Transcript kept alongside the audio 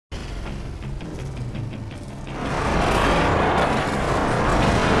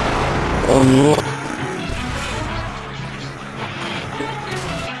no.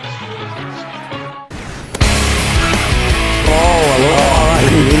 Alright,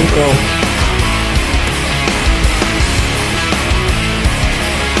 here we go.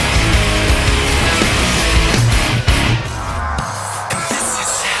 This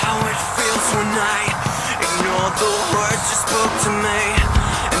is how it feels when I ignore the words you spoke to me.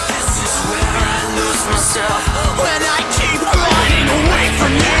 And this is where I lose myself when I keep running away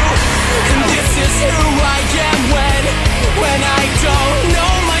from you. And this is who I am when I don't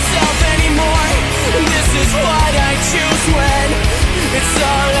know myself anymore. And this is what I choose when it's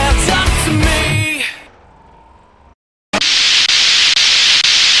all left up to me.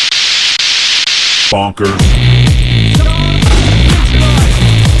 Bonkers.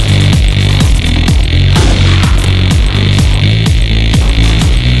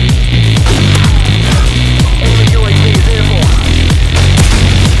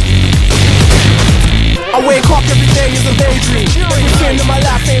 I wake up every day is a daydream. Everything in my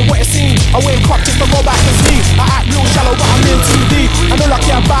life ain't what it seems. I wake up just to go back to sleep. I act real shallow but I'm in too deep. And all I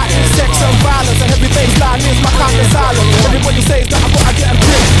care about is sex and violence. And heavy baseline is my kind of silence. Everybody says that I gotta get a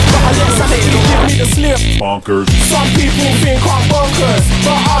grip, but I let sanity give me the slip. Bonkers. Some people think I'm bonkers,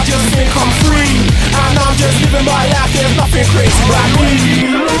 but I just think I'm free. And I'm just living my life, there's nothing crazy about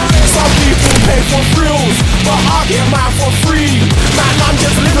me. Some people pay for thrills, but I get mine for free. Man, I'm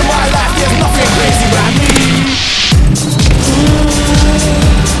just living my life, there's nothing crazy about me.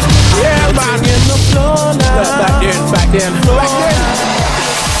 Yeah, man, in the floor now. Back then.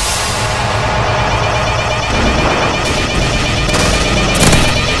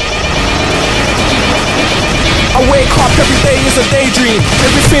 I wake up every day is a daydream.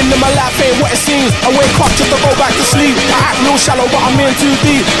 Everything in my life ain't what it seems. I wake up just to go back to sleep. I act real shallow but I'm in too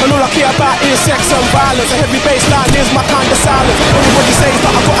deep. And all I care about is sex and violence. A heavy baseline is my kind of silence. Everybody says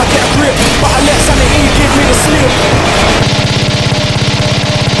that I gotta get a grip, but I let sanity give me the slip.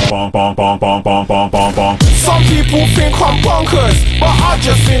 Bonk, bonk, bonk, bonk, bonk, bonk, bonk, bonk. Some people think I'm bonkers, but I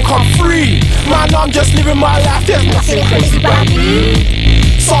just think I'm free. Man, I'm just living my life, there's nothing crazy about me.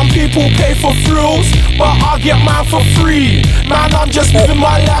 Some people pay for thrills, but I get mine for free. Man, I'm just living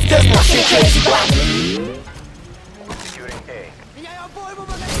my life, there's nothing crazy about me.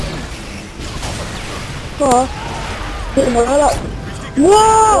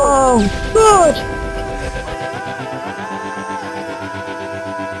 Whoa! Good!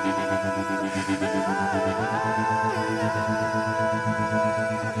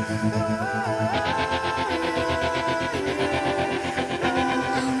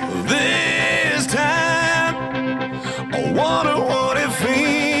 This time, I wonder what it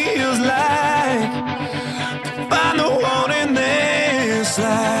feels like to find the one in this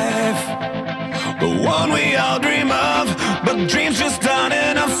life, the one we all dream of, but dreams just aren't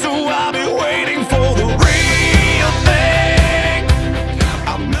enough.